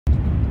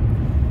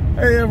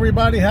Hey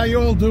everybody, how you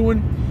all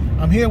doing?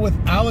 I'm here with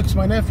Alex,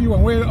 my nephew,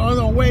 and we're on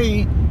our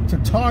way to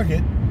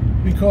Target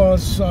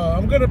because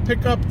I'm going to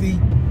pick up the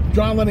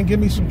John Lennon Give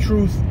Me Some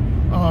Truth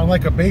on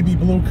like a baby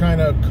blue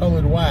kind of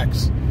colored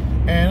wax.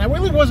 And I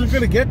really wasn't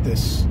going to get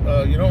this,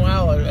 you know,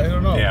 Al, I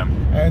don't know. Yeah.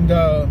 And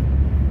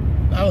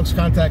Alex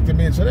contacted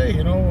me and said, hey,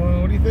 you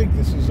know, what do you think?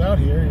 This is out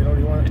here, you know,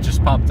 do you want it? It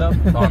just popped up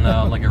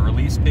on like a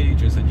release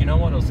page. I said, you know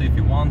what, I'll see if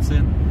he wants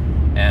it.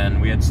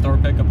 And we had store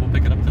pickup, we'll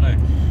pick it up today.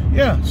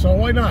 Yeah, so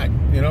why not,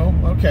 you know?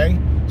 Okay,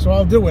 so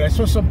I'll do it. I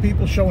saw some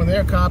people showing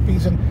their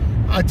copies, and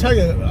I tell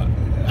you,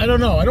 I don't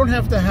know, I don't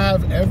have to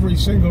have every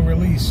single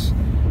release,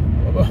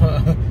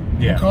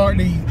 Yeah.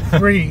 McCartney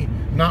 3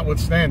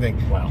 notwithstanding.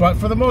 Wow. But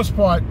for the most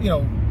part, you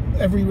know,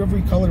 every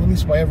color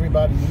released by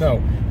everybody you know.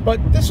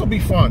 But this will be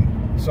fun,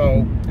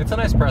 so. It's a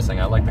nice pressing,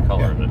 I like the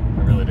color of it,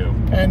 I really do.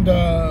 And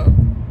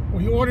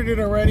we ordered it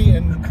already,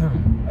 and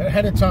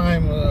ahead of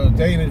time, a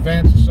day in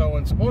advance or so,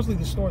 and supposedly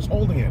the store's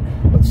holding it.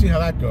 Let's see how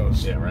that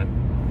goes. Yeah, right?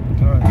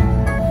 All right.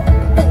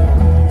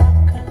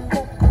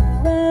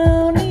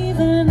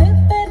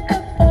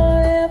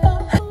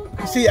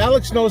 See,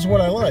 Alex knows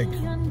what I like.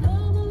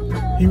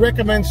 He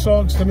recommends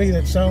songs to me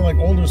that sound like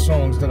older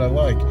songs that I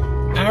like.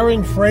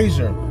 Aaron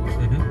Fraser.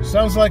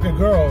 Sounds like a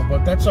girl,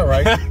 but that's all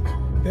right.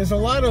 There's a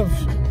lot of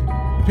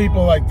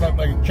people like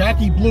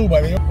Jackie Blue by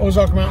the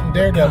Ozark Mountain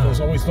Daredevils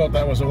always thought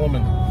that was a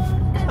woman.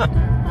 I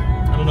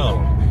don't know that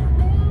one.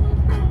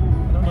 I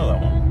don't know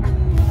that one.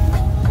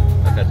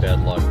 I've had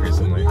bad luck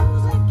recently.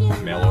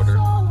 Mail order. A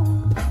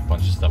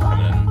bunch of stuff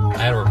coming in. I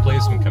had a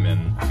replacement come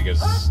in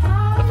because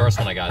the first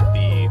one I got,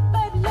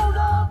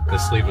 the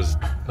sleeve was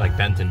like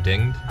bent and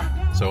dinged.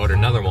 So I ordered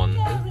another one.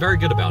 Very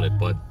good about it,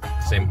 but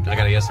same. I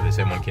got it yesterday.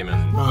 Same one came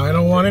in. I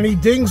don't want any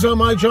dings on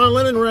my John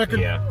Lennon record.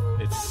 Yeah,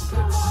 it's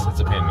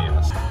a pain in the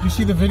ass. You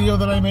see the video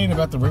that I made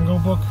about the Ringo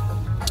book?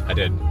 I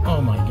did.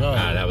 Oh my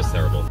god. That was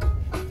terrible.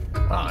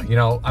 You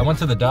know, I went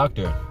to the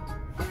doctor,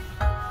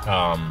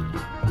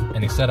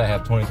 and he said I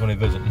have 20/20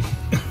 vision.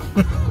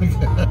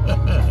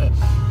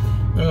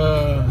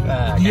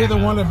 You're the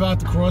one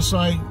about the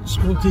cross-eyed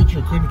school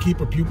teacher who couldn't keep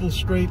her pupils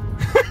straight?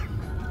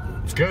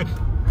 It's good.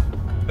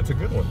 That's a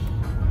good one.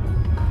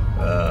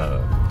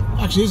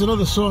 Actually, here's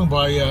another song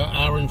by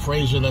Aaron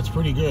Fraser that's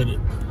pretty good.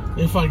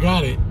 If I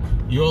Got It,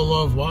 Your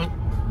Love What?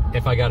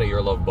 If I Got It,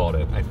 Your Love Bought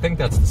It. I think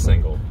that's the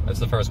single. That's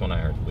the first one I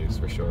heard, at least,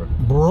 for sure.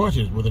 Brought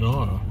It with an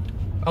R.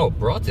 Oh,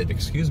 Brought It,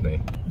 excuse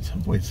me.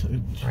 Wait,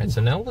 Alright,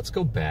 so now let's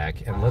go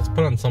back and let's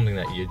put on something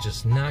that you're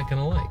just not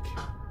gonna like.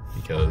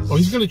 Because... Oh,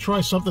 he's gonna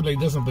try something that he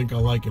doesn't think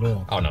I'll like at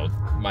all. Oh no,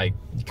 my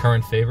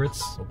current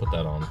favorites, I'll put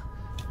that on.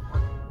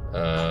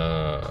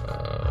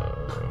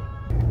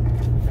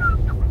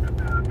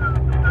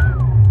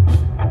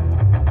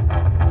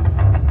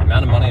 The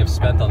amount of money I've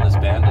spent on this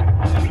band in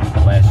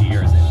the last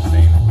year is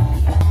insane.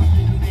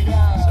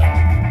 So,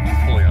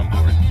 I'm fully on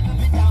board.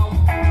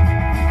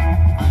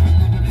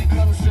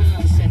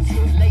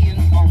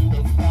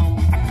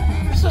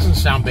 This doesn't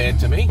sound bad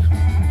to me.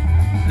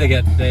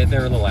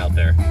 They're a little out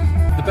there.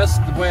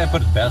 The way I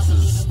put it best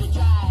is,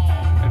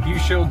 if you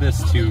showed this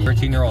to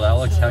 13-year-old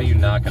Alex, how are you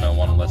not gonna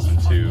want to listen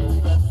to,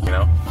 you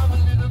know?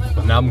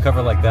 With an album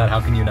cover like that,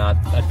 how can you not?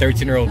 A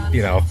 13-year-old,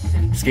 you know,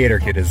 skater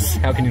kid is.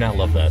 How can you not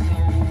love that?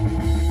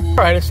 All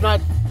right, it's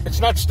not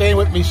staying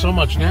with me so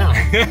much now,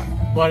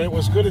 but it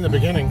was good in the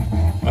beginning.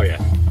 Oh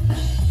yeah.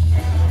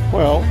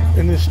 Well,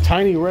 in this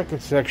tiny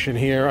record section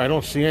here, I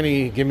don't see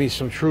any Give Me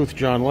Some Truth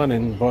John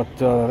Lennon, but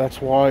that's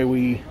why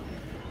we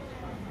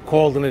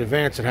called in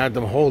advance and had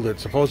them hold it.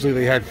 Supposedly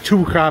they had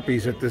 2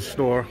 copies at this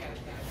store.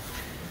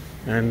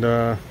 And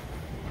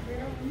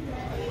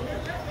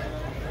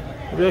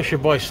maybe I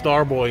should buy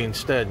Starboy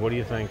instead. What do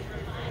you think?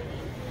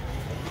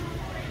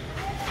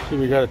 See,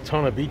 we got a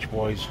ton of Beach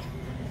Boys.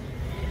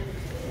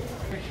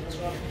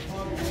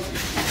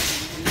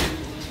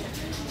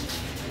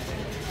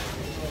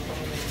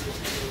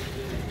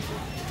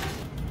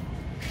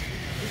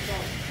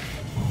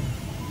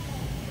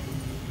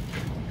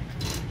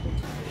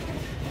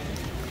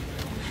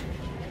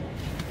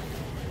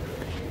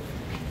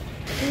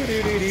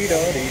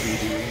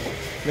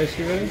 Nice,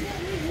 you ready?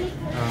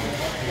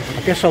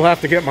 I guess I'll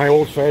have to get my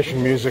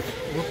old-fashioned music.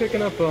 We're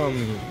picking up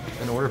an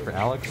order for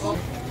Alex. Okay,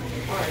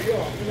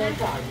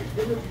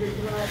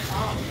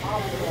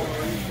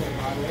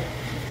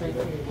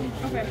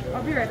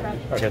 I'll be right back.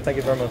 Okay, thank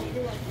you very much.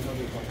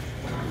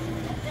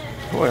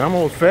 Boy, I'm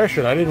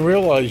old-fashioned. I didn't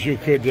realize you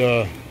could,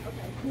 you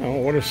know,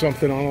 order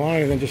something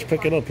online and then just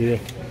pick it up here.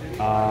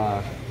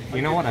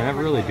 You know what? I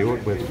never really do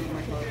it with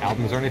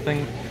albums or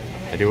anything.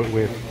 I do it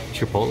with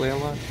Chipotle a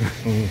lot.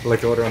 I like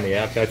to order on the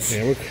app. That's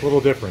a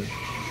little different.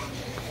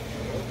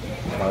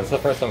 It's the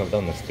first time I've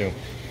done this too.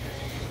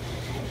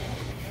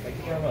 Thank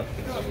you very much.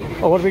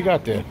 Oh, what do we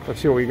got there? Let's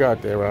see what we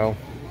got there, Al.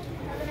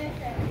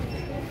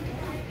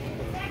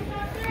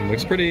 It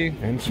looks pretty.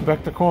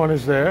 Inspect the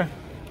corners there.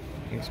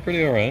 Looks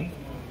pretty alright,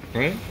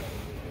 right?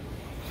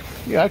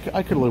 Yeah,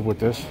 I could live with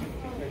this.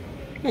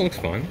 It looks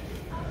fine.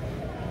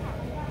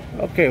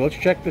 Okay, let's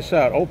check this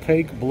out.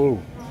 Opaque blue.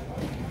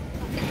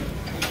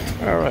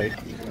 All right.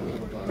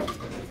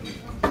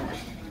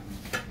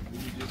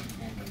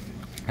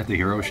 At the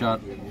hero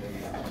shot.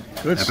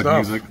 Good Epic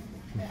stuff. music.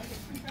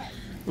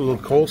 A little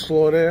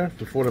coleslaw there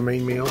before the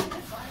main meal.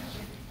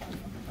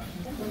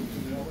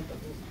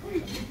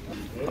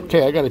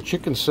 Okay, I got a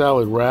chicken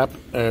salad wrap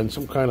and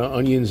some kind of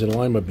onions and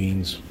lima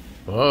beans.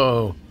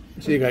 Oh,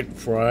 so you got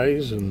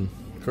fries and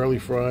curly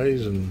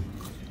fries and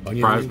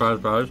onion.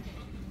 Fries. All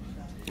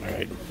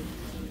right.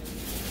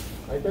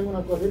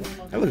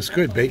 That looks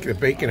good.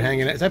 Bacon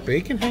hanging out. Is that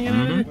bacon hanging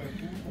out?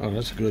 Oh,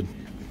 that's good.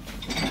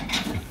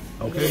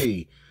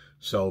 Okay,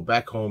 so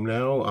back home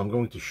now. I'm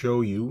going to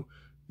show you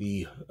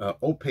the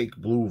opaque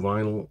blue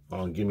vinyl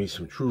on Gimme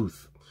Some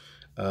Truth.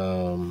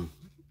 To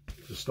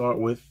start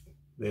with,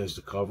 there's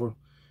the cover.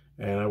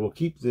 And I will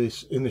keep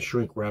this in the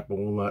shrink wrap. I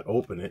will not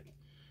open it,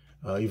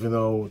 even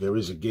though there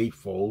is a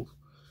gatefold,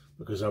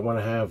 because I want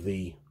to have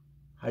the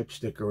hype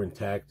sticker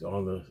intact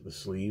on the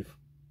sleeve.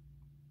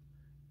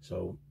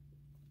 So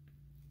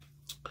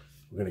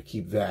we're going to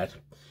keep that.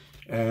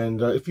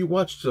 And if you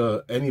watched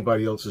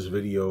anybody else's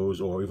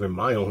videos, or even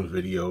my own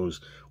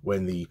videos,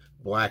 when the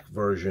black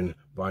version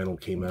vinyl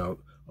came out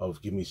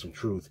of Give Me Some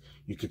Truth,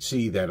 you could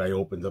see that I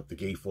opened up the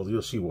gatefold.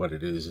 You'll see what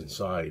it is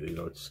inside. You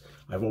know,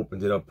 I've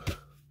opened it up.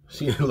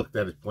 Seen and looked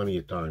at it plenty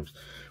of times.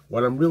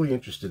 What I'm really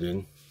interested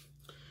in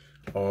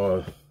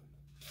are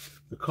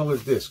the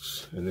colored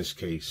discs in this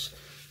case.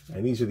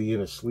 And these are the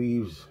inner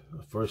sleeves.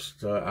 The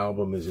first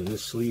album is in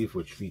this sleeve,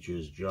 which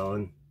features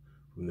John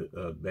from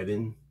the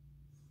Bed-In,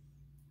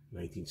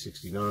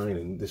 1969.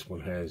 And this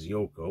one has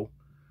Yoko.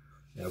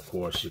 And of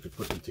course, you could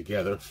put them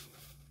together.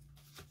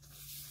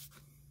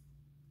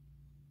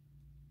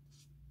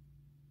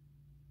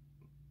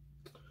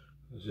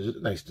 This is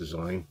a nice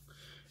design.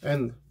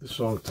 And the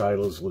song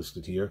title is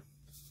listed here.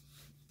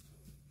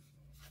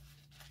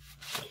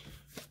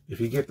 If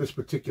you get this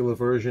particular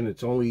version,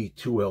 it's only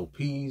 2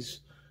 LPs.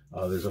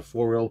 There's a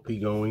 4 LP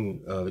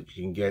going that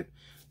you can get.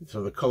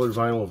 So the colored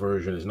vinyl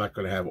version is not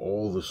going to have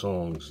all the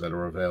songs that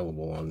are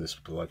available on this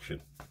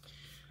collection.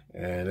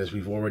 And as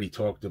we've already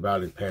talked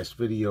about in past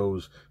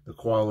videos, the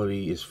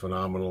quality is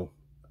phenomenal.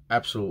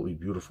 Absolutely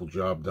beautiful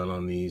job done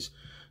on these.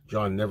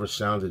 John never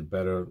sounded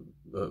better.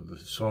 The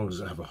songs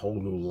have a whole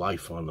new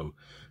life on them.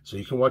 So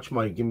you can watch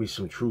my Give Me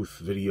Some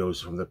Truth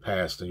videos from the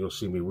past, and you'll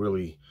see me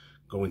really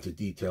go into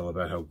detail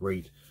about how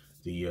great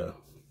the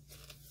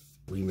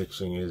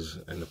remixing is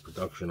and the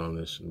production on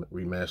this, and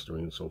remastering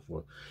and so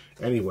forth.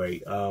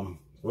 Anyway,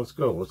 let's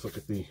go. Let's look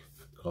at the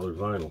colored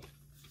vinyl.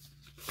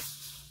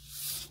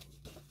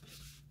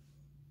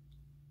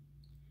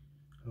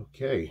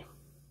 Okay.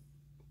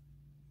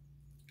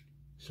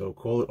 So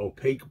call it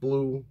opaque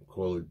blue,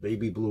 call it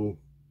baby blue,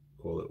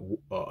 call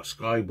it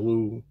sky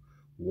blue,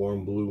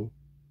 warm blue.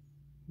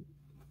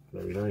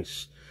 Very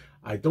nice.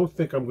 I don't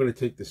think I'm going to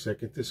take the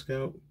second disc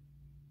out.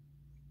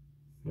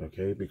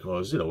 Okay,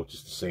 because, you know, it's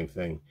just the same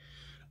thing.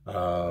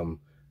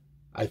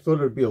 I thought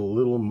it'd be a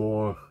little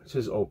more, it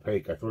says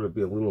opaque, I thought it'd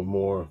be a little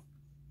more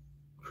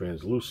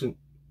translucent.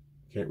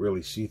 Can't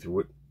really see through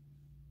it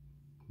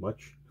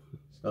much.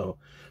 So,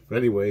 but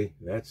anyway,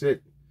 that's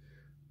it.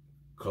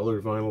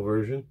 Colored vinyl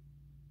version.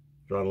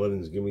 John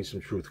Lennon's Give Me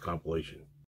Some Truth compilation.